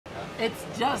It's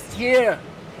just here.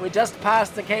 We just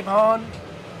passed the Cape Horn.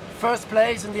 First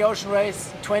place in the ocean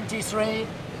race, 23.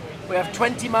 We have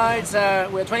 20 miles.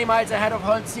 We're 20 miles ahead of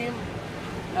Holcim.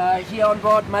 Here on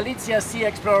board Malizia Sea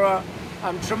Explorer.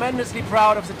 I'm tremendously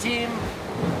proud of the team,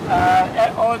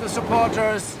 all the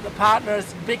supporters, the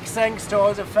partners. Big thanks to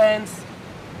all the fans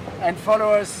and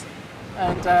followers.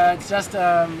 And it's just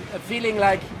a feeling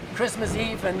like Christmas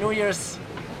Eve and New Year's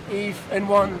Eve in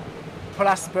one,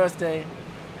 plus birthday.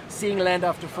 Seeing land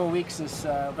after 4 weeks is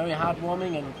very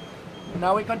heartwarming. And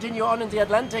now we continue on in the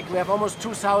Atlantic. We have almost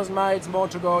 2,000 miles more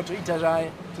to go to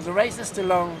Itajaí. So the race is still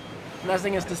long.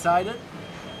 Nothing is decided,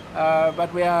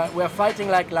 but we are fighting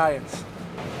like lions.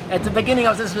 At the beginning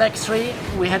of this leg 3,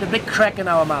 we had a big crack in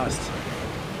our mast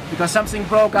because something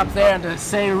broke up there and the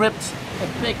sail ripped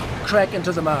a big crack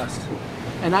into the mast.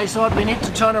 And I thought we need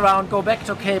to turn around, go back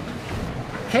to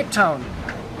Cape Town.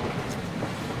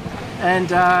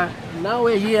 And now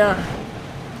we're here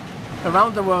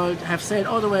around the world, have sailed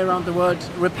all the way around the world,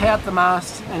 repaired the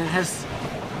mast, and it has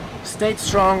stayed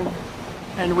strong,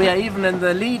 and we are even in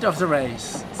the lead of the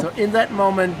race. So in that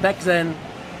moment, back then,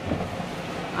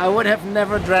 I would have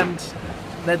never dreamt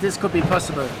that this could be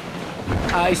possible.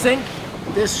 I think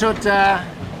this should,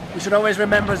 we should always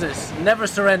remember this. Never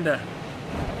surrender.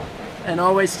 And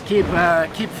always keep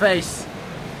faith.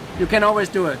 You can always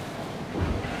do it.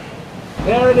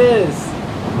 There it is.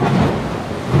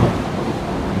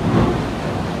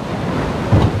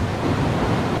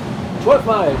 "12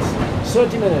 miles,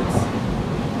 30 minutes.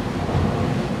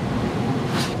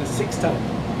 The 6th time.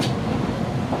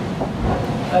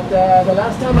 But the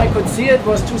last time I could see it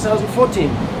was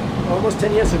 2014, almost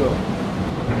 10 years ago.